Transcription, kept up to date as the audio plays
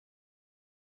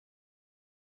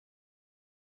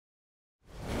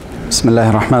بسم الله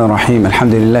الرحمن الرحيم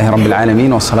الحمد لله رب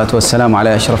العالمين والصلاة والسلام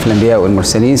على أشرف الأنبياء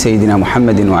والمرسلين سيدنا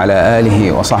محمد وعلى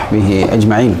آله وصحبه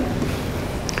أجمعين.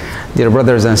 Dear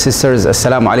brothers and sisters,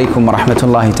 Assalamu alaikum wa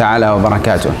rahmatullahi ta'ala wa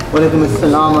barakatuh.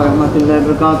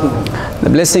 The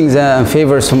blessings and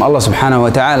favors from Allah subhanahu wa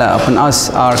ta'ala upon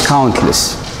us are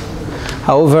countless.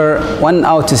 However, one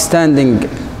outstanding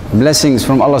blessings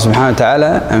from Allah subhanahu wa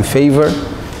ta'ala and favor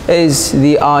is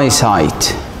the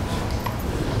eyesight.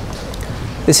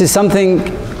 This is something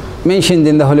mentioned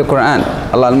in the Holy Quran.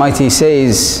 Allah Almighty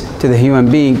says to the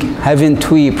human being,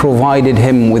 haven't we provided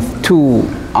him with 2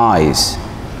 eyes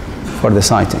for the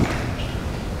sighting?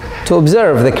 To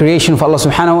observe the creation of Allah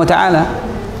subhanahu wa ta'ala.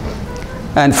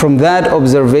 And from that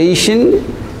observation,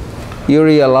 you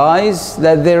realize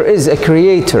that there is a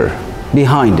creator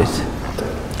behind it.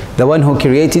 The one who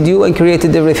created you and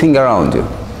created everything around you.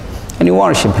 And you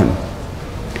worship him.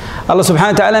 Allah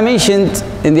subhanahu wa ta'ala mentioned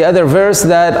in the other verse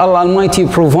that Allah Almighty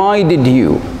provided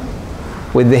you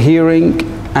with the hearing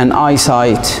and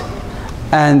eyesight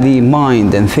and the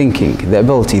mind and thinking, the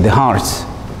ability, the heart,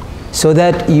 so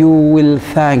that you will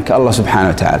thank Allah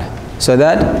subhanahu wa ta'ala. So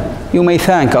that you may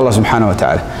thank Allah subhanahu wa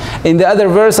ta'ala. In the other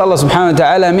verse, Allah subhanahu wa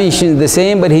ta'ala mentions the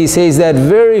same, but He says that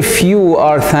very few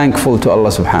are thankful to Allah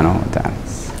subhanahu wa ta'ala,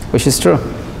 which is true.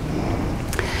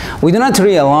 We do not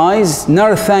realize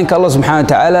nor thank Allah subhanahu wa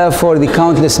ta'ala for the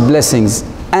countless blessings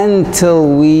until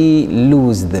we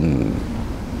lose them.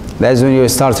 That's when you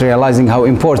start realizing how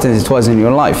important it was in your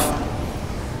life.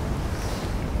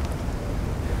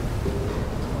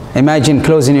 Imagine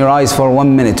closing your eyes for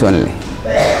 1 minute only.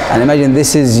 And imagine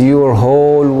this is your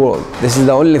whole world. This is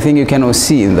the only thing you can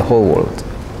see in the whole world.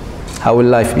 How will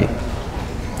life be?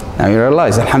 Now you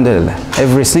realize, alhamdulillah,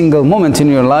 every single moment in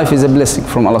your life is a blessing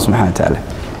from Allah subhanahu wa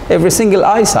ta'ala. Every single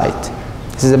eyesight,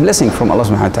 this is a blessing from Allah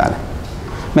subhanahu wa ta'ala.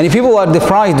 Many people are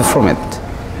deprived from it.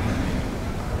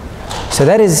 So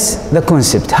that is the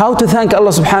concept. How to thank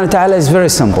Allah subhanahu wa ta'ala is very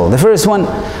simple. The first one,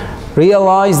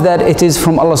 realize that it is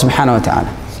from Allah subhanahu wa ta'ala.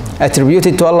 Attribute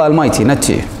it to Allah Almighty, not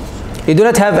to you. You do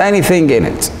not have anything in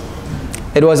it.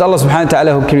 It was Allah subhanahu wa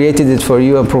ta'ala who created it for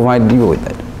you and provided you with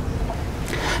it.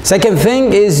 Second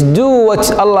thing is do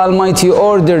what Allah Almighty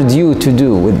ordered you to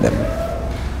do with them,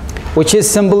 which is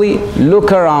simply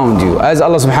look around you, as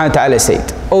Allah subhanahu wa ta'ala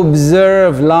said.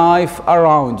 Observe life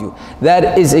around you.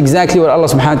 That is exactly what Allah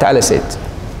subhanahu wa ta'ala said.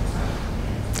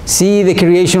 See the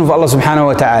creation of Allah subhanahu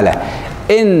wa ta'ala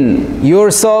in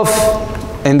yourself,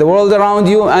 in the world around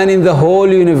you, and in the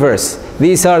whole universe.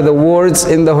 These are the words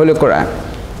in the Holy Quran.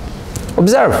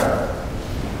 Observe.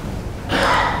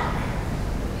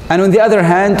 And on the other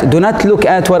hand, do not look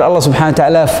at what Allah subhanahu wa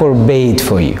ta'ala forbade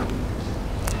for you.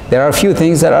 There are a few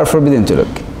things that are forbidden to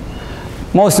look.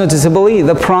 Most noticeably,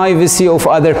 the privacy of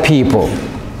other people.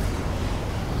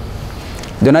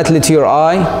 Do not let your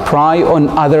eye pry on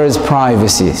others'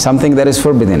 privacy, something that is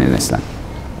forbidden in Islam.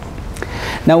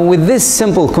 Now with this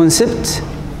simple concept,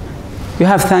 you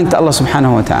have thanked Allah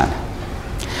subhanahu wa ta'ala.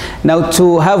 Now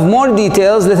to have more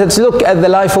details, let us look at the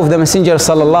life of the Messenger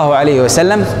sallallahu alayhi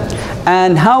wasallam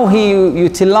and how he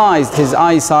utilized his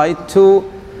eyesight to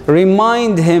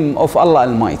remind him of Allah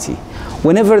Almighty.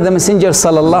 Whenever the Messenger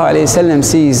sallallahu alayhi wasallam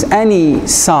sees any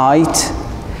sight,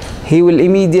 he will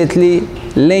immediately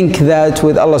link that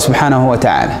with Allah subhanahu wa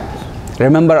ta'ala.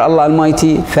 Remember Allah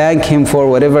Almighty, thank Him for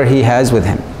whatever He has with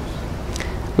Him.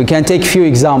 We can take few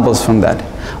examples from that.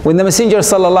 When the Messenger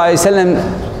sallallahu alayhi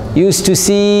wasallam used to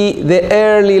see the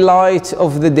early light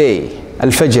of the day,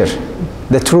 Al-Fajr,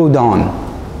 the true dawn,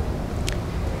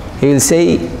 he will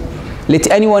say, let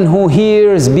anyone who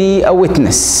hears be a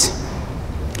witness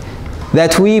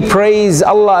that we praise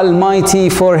Allah Almighty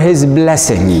for His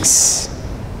blessings.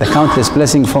 The countless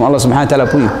blessings from Allah subhanahu wa ta'ala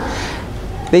upon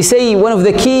you. They say one of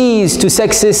the keys to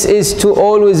success is to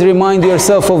always remind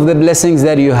yourself of the blessings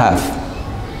that you have,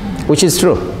 which is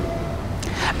true.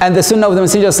 And the sunnah of the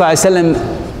Messenger sallallahu alaihi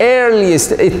wasallam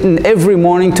earliest in every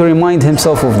morning to remind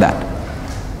himself of that.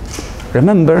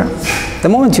 Remember, the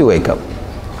moment you wake up.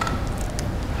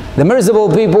 The miserable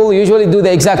people usually do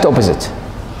the exact opposite.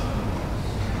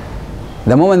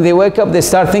 The moment they wake up, they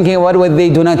start thinking about what they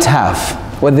do not have,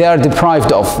 what they are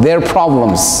deprived of, their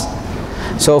problems.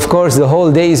 So of course the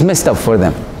whole day is messed up for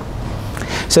them.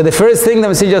 So the first thing the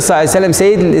Messenger ﷺ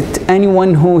said, let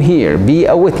anyone who hear be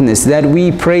a witness that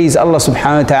we praise Allah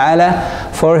subhanahu wa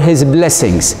ta'ala for His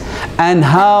blessings and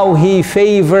how He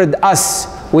favored us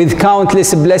with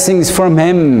countless blessings from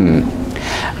Him.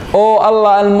 O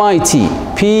Allah Almighty,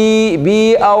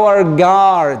 be our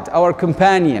guard, our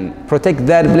companion, protect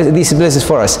these blessings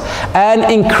for us, and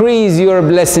increase your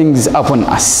blessings upon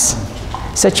us.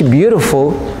 Such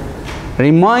beautiful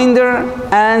reminder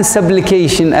and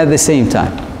supplication at the same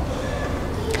time.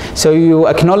 So you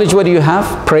acknowledge what you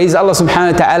have, praise Allah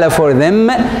subhanahu wa ta'ala for them,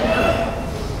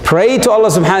 pray to Allah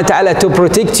subhanahu wa ta'ala to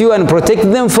protect you and protect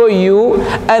them for you,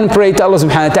 and pray to Allah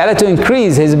subhanahu wa ta'ala to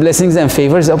increase His blessings and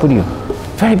favors upon you.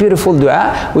 Very beautiful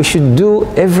dua we should do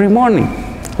every morning,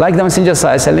 like the Messenger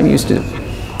sallallahu alaihi wasallam used to do.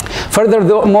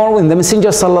 Furthermore, when the Messenger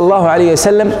sallallahu alaihi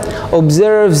wasallam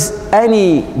observes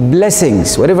any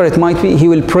blessings, whatever it might be, he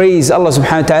will praise Allah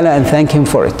subhanahu wa ta'ala and thank Him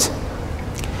for it.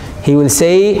 He will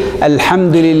say,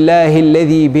 Alhamdulillahi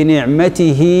alladhi bi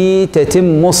ni'matihi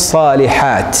tatimmu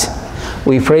as-salihat.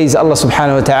 We praise Allah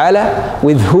subhanahu wa ta'ala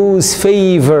with whose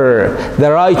favor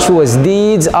the righteous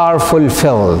deeds are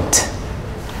fulfilled.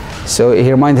 So he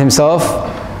reminds himself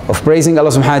of praising Allah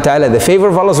subhanahu wa ta'ala, the favor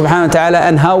of Allah subhanahu wa ta'ala,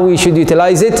 and how we should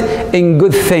utilize it in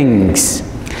good things.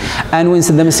 And when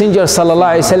the Messenger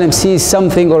sallallahu alaihi wasallam sees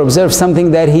something or observes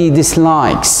something that he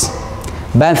dislikes,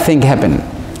 bad thing happen,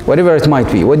 whatever it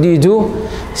might be, what do?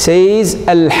 Says,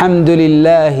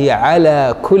 Alhamdulillahi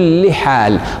ala kulli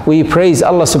hal. We praise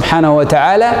Allah subhanahu wa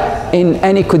ta'ala in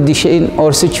any condition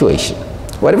or situation.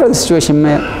 Whatever the situation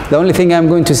may, the only thing I'm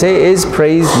going to say is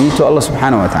praise be to Allah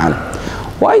subhanahu wa ta'ala.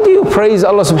 Why do you praise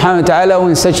Allah subhanahu wa ta'ala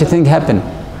when such a thing happens?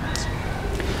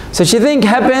 Such a thing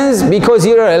happens because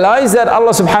you realize that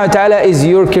Allah subhanahu wa ta'ala is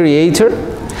your creator,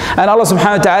 and Allah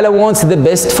subhanahu wa ta'ala wants the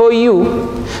best for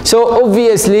you. So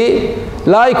obviously,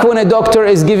 like when a doctor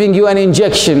is giving you an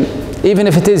injection, even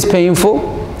if it is painful,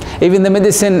 even the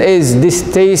medicine is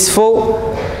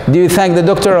distasteful, do you thank the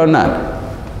doctor or not?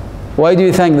 Why do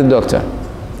you thank the doctor?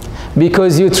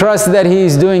 Because you trust that he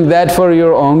is doing that for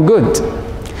your own good.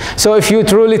 So if you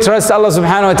truly trust Allah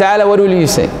subhanahu wa ta'ala, what will you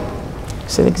say?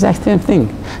 Say the exact same thing.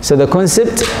 So the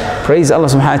concept, praise Allah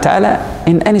subhanahu wa ta'ala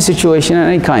in any situation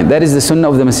and any kind. That is the sunnah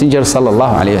of the Messenger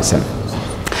sallallahu alayhi wa sallam.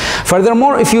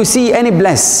 Furthermore, if you see any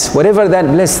bless, whatever that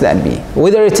bless that be,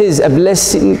 whether it is a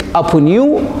blessing upon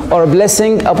you or a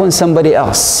blessing upon somebody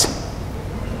else,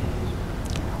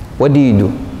 what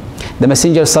do? The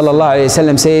Messenger sallallahu alayhi wa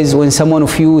sallam says, when someone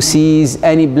of you sees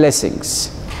any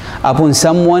blessings upon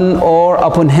someone or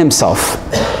upon himself,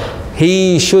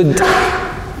 he should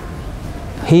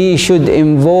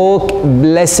invoke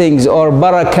blessings or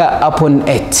barakah upon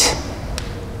it.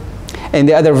 In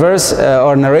the other verse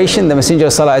or narration, the Messenger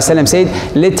ﷺ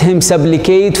said, let him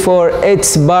supplicate for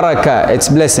its barakah, its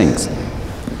blessings.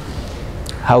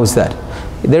 How is that?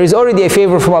 There is already a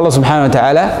favor from Allah subhanahu wa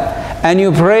ta'ala, and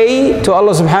you pray to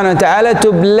Allah subhanahu wa ta'ala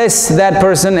to bless that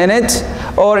person in it,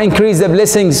 or increase the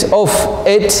blessings of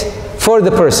it for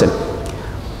the person.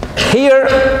 Here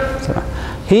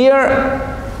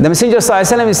the Messenger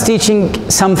ﷺ is teaching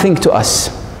something to us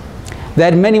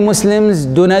that many Muslims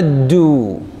do not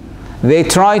do. They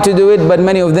try to do it, but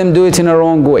many of them do it in a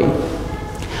wrong way.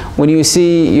 When you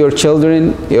see your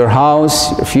children, your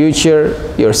house, your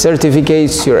future, your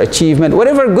certificates, your achievement,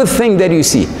 whatever good thing that you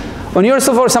see, on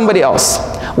yourself or somebody else,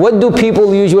 what do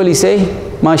people usually say?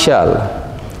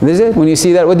 MashaAllah. Is it? When you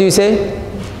see that, what do you say?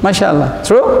 MashaAllah.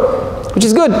 True? Which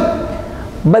is good.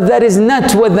 But that is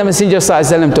not what the Messenger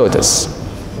ﷺ taught us.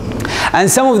 And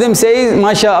some of them say,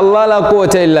 MashaAllah la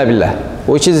quwwata illa billah,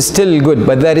 which is still good,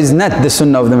 but that is not the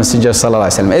sunnah of the Messenger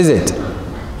ﷺ, is it?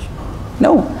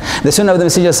 No. The sunnah of the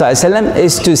Messenger ﷺ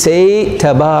is to say,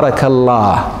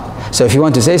 Tabarakallah. So if you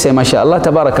want to say MashaAllah,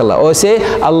 Tabarakallah. Or say,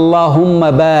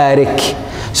 Allahumma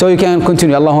barik. So you can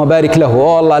continue, Allahumma barik lahu. Oh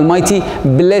Allah Almighty,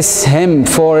 bless him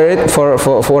for it,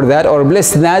 for that, or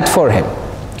bless that for him.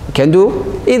 You can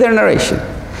do either narration.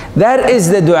 That is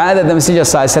the dua that the Messenger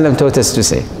ﷺ taught us to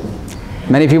say.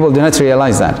 Many people do not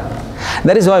realize that.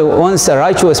 That is why once a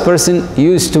righteous person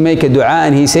used to make a dua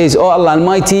and he says, oh Allah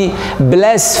Almighty,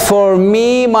 bless for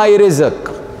me my rizq.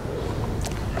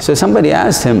 So somebody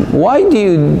asked him, why do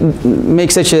you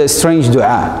make such a strange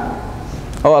dua?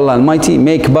 Oh Allah Almighty,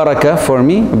 make barakah for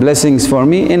me, blessings for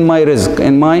me in my rizq,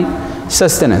 in my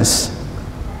sustenance.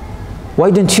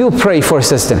 Why don't you pray for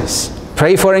sustenance?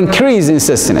 Pray for increase in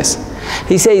sustenance.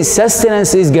 He says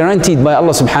sustenance is guaranteed by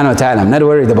Allah subhanahu wa ta'ala. I'm not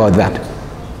worried about that.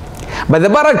 But the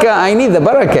barakah, I need the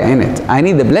barakah in it. I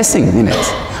need the blessing in it.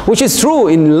 Which is true.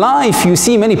 In life, you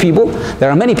see many people,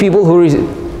 there are many people who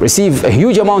receive a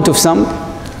huge amount of sum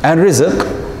and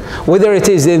rizq, whether it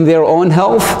is in their own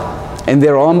health, in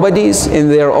their own bodies, in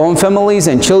their own families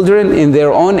and children, in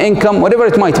their own income, whatever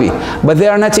it might be. But they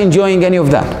are not enjoying any of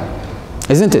that.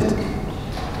 Isn't it?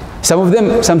 Some of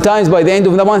them, sometimes by the end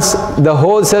of the month, the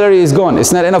whole salary is gone.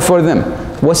 It's not enough for them.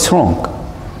 What's wrong?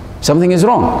 Something is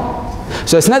wrong.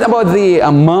 So it's not about the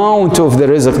amount of the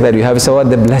rizq that you have, it's about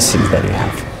the blessings that you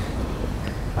have.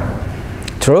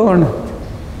 True or not?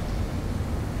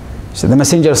 So the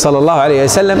Messenger sallallahu alayhi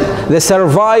wasallam,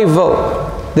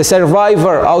 the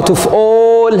survivor out of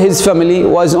all his family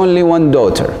was only one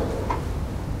daughter,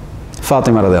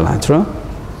 Fatima radiallahu anha. True?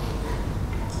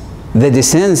 The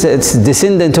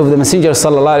descendants of the Messenger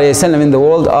sallallahu alayhi wasallam in the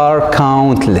world are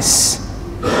countless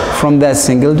from that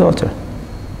single daughter.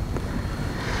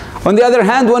 On the other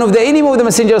hand, one of the enemies of the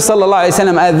Messenger sallallahu alayhi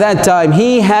wasallam at that time,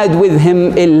 he had with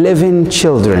him 11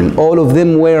 children. All of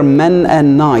them were men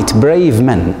and knight, brave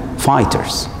men,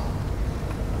 fighters,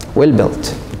 well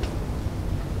built,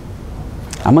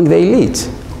 among the elite.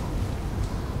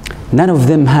 None of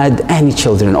them had any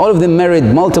children. All of them married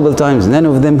multiple times. None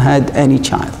of them had any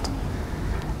child.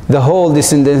 The whole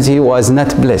descendancy was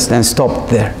not blessed and stopped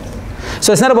there.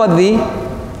 So it's not about the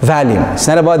value, it's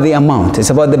not about the amount, it's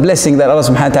about the blessing that Allah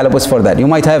subhanahu wa ta'ala puts for that. You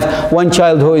might have one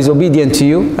child who is obedient to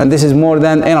you, and this is more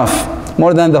than enough,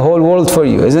 more than the whole world for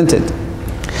you, isn't it?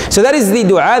 So that is the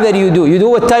dua that you do. You do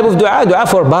what type of dua? Dua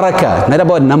for barakah, not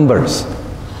about numbers.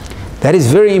 That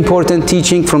is very important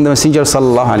teaching from the Messenger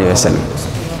sallallahu alayhi wa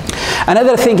sallam.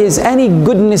 Another thing is, any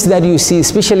goodness that you see,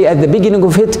 especially at the beginning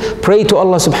of it, pray to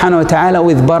Allah subhanahu wa ta'ala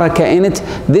with barakah in it.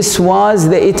 This was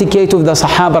the etiquette of the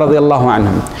Sahaba radiallahu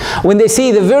anhum. When they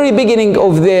see the very beginning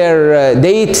of their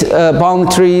date, palm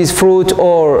trees, fruit,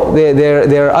 or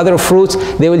their other fruits,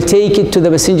 they will take it to the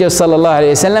Messenger sallallahu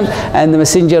alayhi wa sallam, and the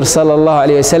Messenger sallallahu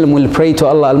alayhi wa sallam will pray to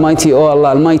Allah Almighty, "Oh Allah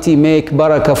Almighty, make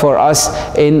barakah for us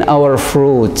in our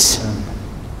fruits."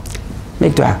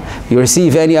 Make dua. You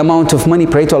receive any amount of money,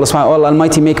 pray to Allah subhanahu wa ta'ala, "Allah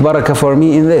Almighty, make barakah for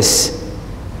me in this."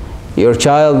 Your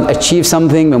child achieves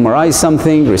something, memorize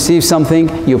something, receive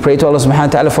something, you pray to Allah subhanahu wa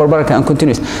ta'ala for barakah and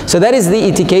continues. So that is the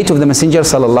etiquette of the Messenger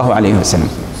sallallahu alayhi wa sallam.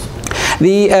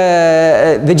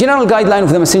 The general guideline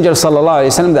of the Messenger sallallahu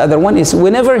alayhi wa sallam, the other one is,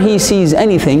 whenever he sees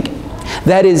anything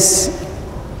that is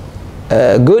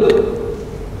good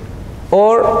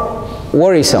or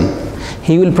worrisome,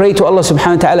 he will pray to Allah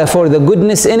subhanahu wa ta'ala for the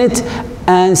goodness in it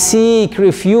and seek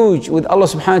refuge with Allah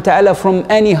subhanahu wa ta'ala from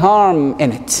any harm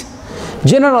in it.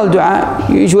 General dua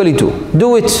you usually do.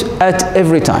 Do it at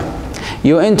every time.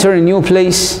 You enter a new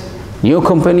place, new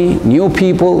company, new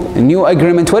people, a new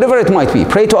agreement, whatever it might be.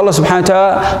 Pray to Allah subhanahu wa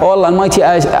ta'ala, "Oh Allah Almighty,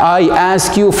 I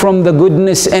ask you from the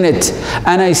goodness in it,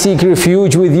 and I seek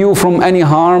refuge with you from any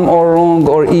harm or wrong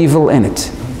or evil in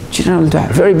it." General dua,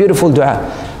 very beautiful dua.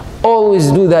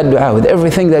 Always do that dua with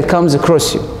everything that comes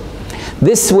across you.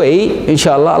 This way,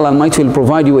 inshallah, Allah Almighty will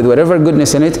provide you with whatever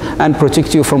goodness in it and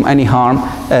protect you from any harm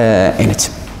in it.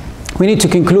 We need to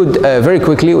conclude very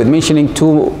quickly with mentioning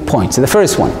 2 points. The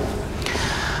first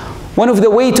one of the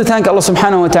ways to thank Allah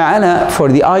subhanahu wa ta'ala for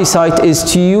the eyesight is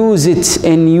to use it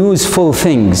in useful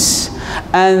things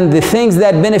and the things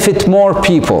that benefit more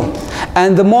people.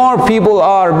 And the more people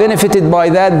are benefited by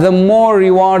that, the more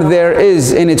reward there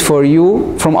is in it for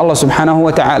you from Allah subhanahu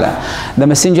wa ta'ala. The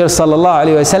Messenger sallallahu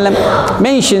alayhi wa sallam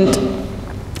mentioned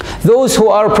those who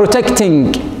are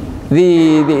protecting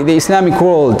the Islamic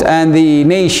world and the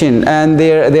nation and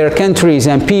their countries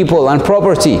and people and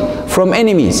property from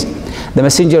enemies. The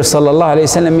Messenger sallallahu alayhi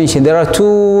wa sallam mentioned there are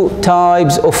 2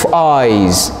 types of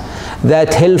eyes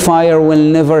that hellfire will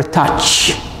never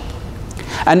touch.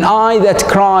 An eye that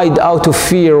cried out of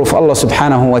fear of Allah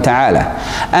subhanahu wa ta'ala,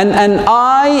 and an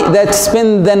eye that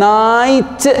spent the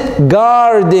night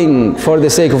guarding for the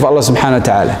sake of Allah subhanahu wa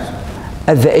ta'ala,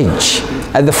 at the edge,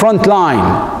 at the front line,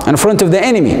 in front of the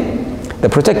enemy, the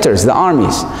protectors, the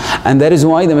armies. And that is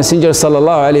why the Messenger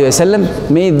sallallahu alayhi wa sallam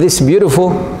made this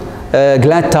beautiful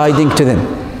glad tiding to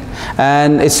them.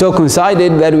 And it's so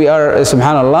coincided that we are,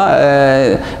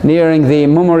 subhanallah, nearing the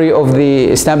memory of the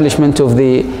establishment of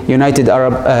the United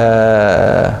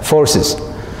Arab Forces,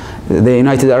 the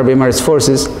United Arab Emirates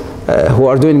Forces, who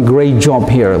are doing a great job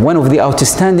here. One of the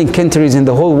outstanding countries in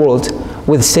the whole world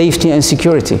with safety and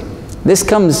security. This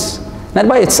comes not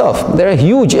by itself. There are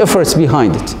huge efforts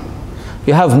behind it.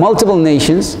 You have multiple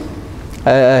nations,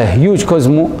 a huge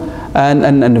cosmo,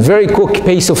 and a very quick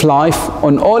pace of life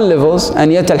on all levels, and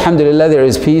yet alhamdulillah there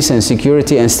is peace and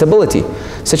security and stability.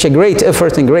 Such a great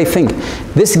effort and great thing.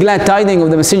 This glad tiding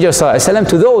of the Messenger sallallahu alaihi wasallam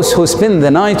to those who spend the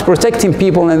night protecting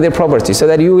people and their property, so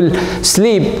that you will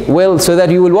sleep well, so that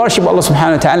you will worship Allah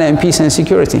subhanahu wa ta'ala in peace and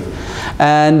security.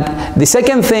 And the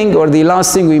second thing, or the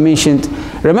last thing we mentioned,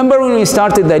 remember when we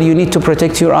started that you need to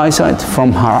protect your eyesight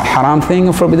from haram things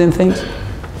or forbidden things?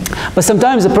 But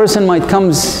sometimes a person might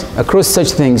come across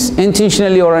such things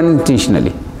intentionally or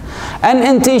unintentionally. An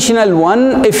intentional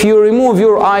one, if you remove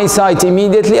your eyesight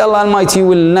immediately, Allah Almighty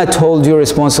will not hold you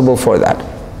responsible for that.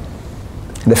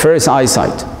 The first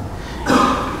eyesight.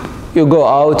 You go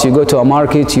out, you go to a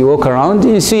market, you walk around,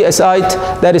 you see a sight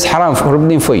that is haram,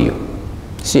 forbidden for you.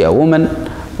 See a woman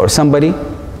or somebody.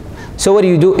 So what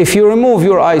do? If you remove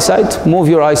your eyesight, move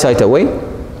your eyesight away,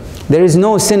 there is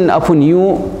no sin upon you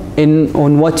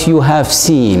on what you have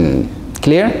seen.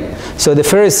 Clear? So the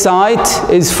first sight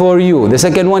is for you. The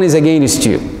second one is against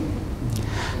you.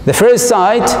 The first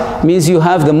sight means you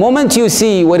have, the moment you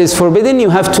see what is forbidden, you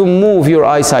have to move your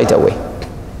eyesight away.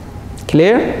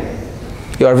 Clear?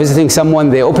 You are visiting someone,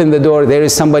 they open the door, there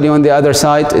is somebody on the other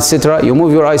side, etc. You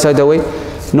move your eyesight away.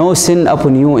 No sin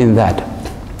upon you in that.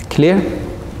 Clear?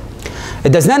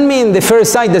 It does not mean, the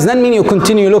first sight does not mean you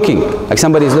continue looking. Like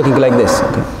somebody is looking like this.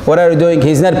 Okay. What are you doing?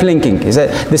 He's not blinking. He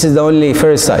said, this is the only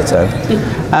first sight.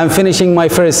 I'm finishing my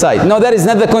first sight. No, that is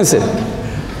not the concept.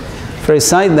 First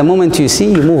sight, the moment you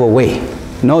see, you move away.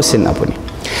 No sin upon you.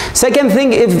 Second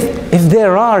thing, if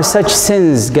there are such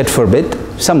sins, God forbid,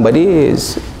 somebody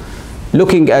is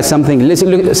looking at something,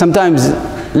 sometimes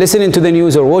listening to the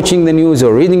news or watching the news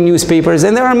or reading newspapers,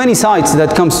 and there are many sites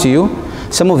that comes to you.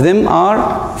 Some of them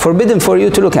are forbidden for you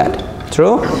to look at.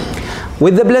 True?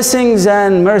 With the blessings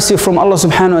and mercy from Allah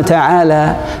subhanahu wa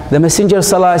ta'ala, the Messenger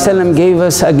sallallahu alaihi wasallam gave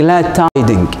us a glad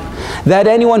tiding that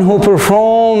anyone who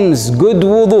performs good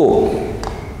wudu,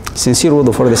 sincere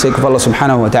wudu for the sake of Allah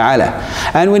subhanahu wa ta'ala,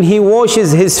 and when he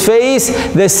washes his face,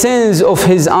 the sins of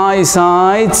his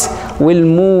eyesight will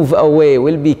move away,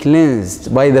 will be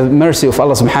cleansed by the mercy of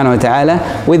Allah subhanahu wa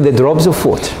ta'ala with the drops of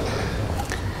water.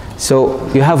 So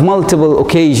you have multiple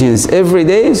occasions every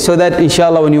day, so that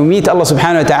inshallah when you meet Allah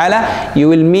subhanahu wa ta'ala, you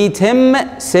will meet him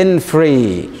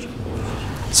sin-free.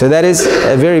 So that is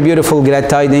a very beautiful glad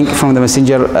tiding from the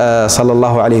Messenger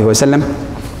sallallahu alayhi wa sallam.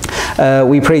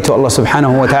 We pray to Allah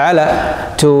subhanahu wa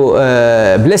ta'ala to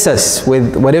bless us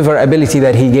with whatever ability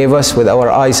that He gave us, with our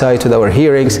eyesight, with our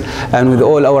hearings, and with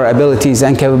all our abilities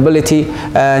and capability,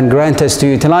 and grant us to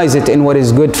utilize it in what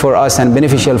is good for us and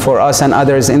beneficial for us and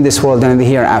others in this world and in the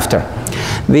hereafter.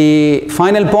 The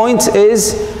final point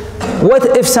is,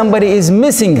 what if somebody is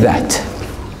missing that?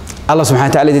 Allah subhanahu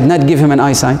wa ta'ala did not give him an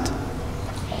eyesight.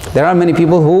 There are many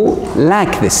people who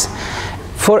lack this.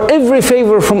 For every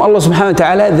favor from Allah subhanahu wa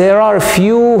ta'ala, there are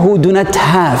few who do not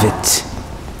have it.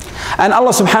 And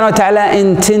Allah subhanahu wa ta'ala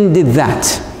intended that,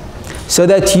 so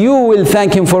that you will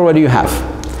thank Him for what you have.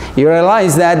 You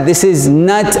realize that this is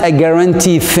not a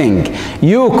guaranteed thing.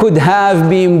 You could have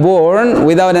been born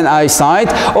without an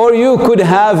eyesight, or you could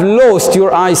have lost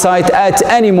your eyesight at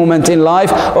any moment in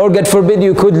life, or God forbid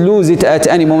you could lose it at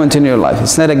any moment in your life.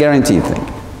 It's not a guaranteed thing.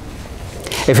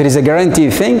 If it is a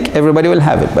guaranteed thing, everybody will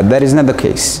have it, but that is not the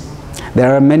case.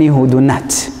 There are many who do not.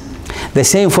 The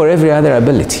same for every other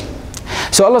ability.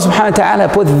 So Allah subhanahu wa ta'ala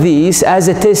put these as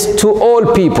a test to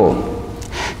all people.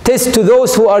 Test to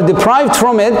those who are deprived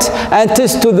from it, and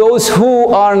test to those who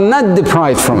are not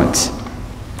deprived from it.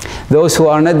 Those who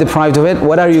are not deprived of it,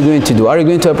 what are you going to do? Are you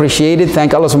going to appreciate it,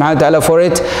 thank Allah subhanahu wa ta'ala for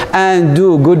it, and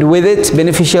do good with it,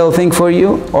 beneficial thing for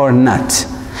you, or not?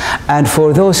 And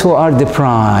for those who are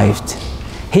deprived,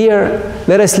 here,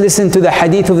 let us listen to the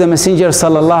hadith of the Messenger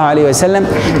sallallahu alaihi wasallam.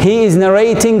 He is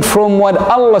narrating from what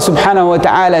Allah subhanahu wa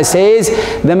ta'ala says.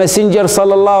 The Messenger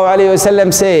sallallahu alaihi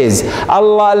wasallam says,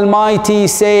 Allah Almighty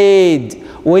said,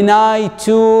 when I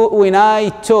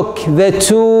took the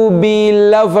two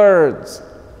beloved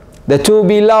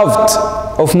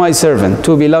of my servant,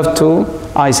 two beloved to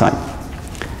eyesight,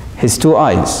 his two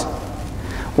eyes.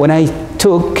 When I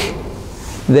took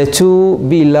the two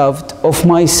beloved of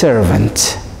my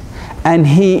servant, and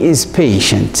he is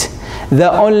patient,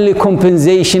 the only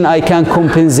compensation I can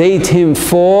compensate him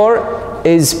for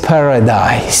is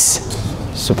paradise.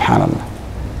 Subhanallah.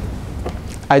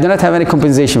 I do not have any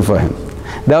compensation for him.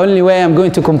 The only way I'm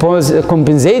going to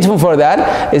compensate him for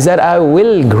that is that I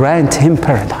will grant him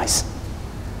paradise.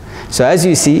 So as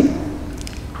you see,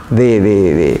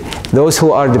 those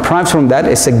who are deprived from that,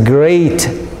 it's a great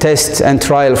test and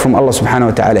trial from Allah subhanahu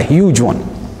wa ta'ala, huge one.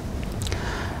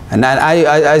 And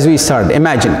as we start,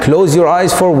 imagine, close your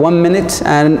eyes for 1 minute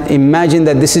and imagine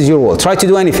that this is your world. Try to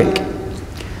do anything.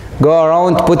 Go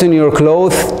around, put on your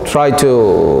clothes, try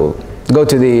to go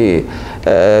to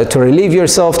to relieve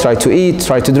yourself, try to eat,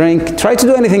 try to drink, try to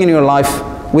do anything in your life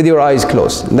with your eyes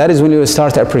closed. And that is when you will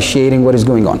start appreciating what is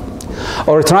going on.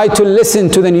 Or try to listen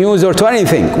to the news or to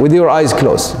anything with your eyes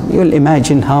closed. You'll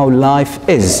imagine how life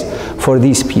is for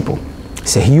these people.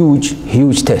 It's a huge,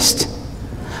 huge test.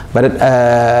 But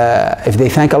if they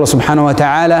thank Allah subhanahu wa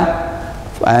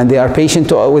ta'ala and they are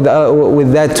patient with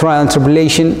that trial and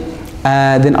tribulation,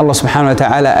 then Allah subhanahu wa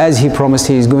ta'ala, as He promised,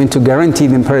 He is going to guarantee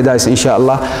them paradise,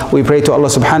 inshallah. We pray to Allah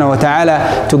subhanahu wa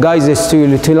ta'ala to guide us to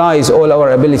utilize all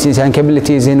our abilities and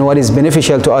capabilities in what is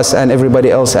beneficial to us and everybody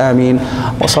else. Ameen.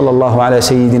 Wa sallallahu ala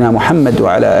Sayyidina Muhammad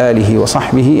wa ala alihi wa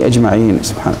sahbihi ajma'een.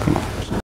 Subhanakallah.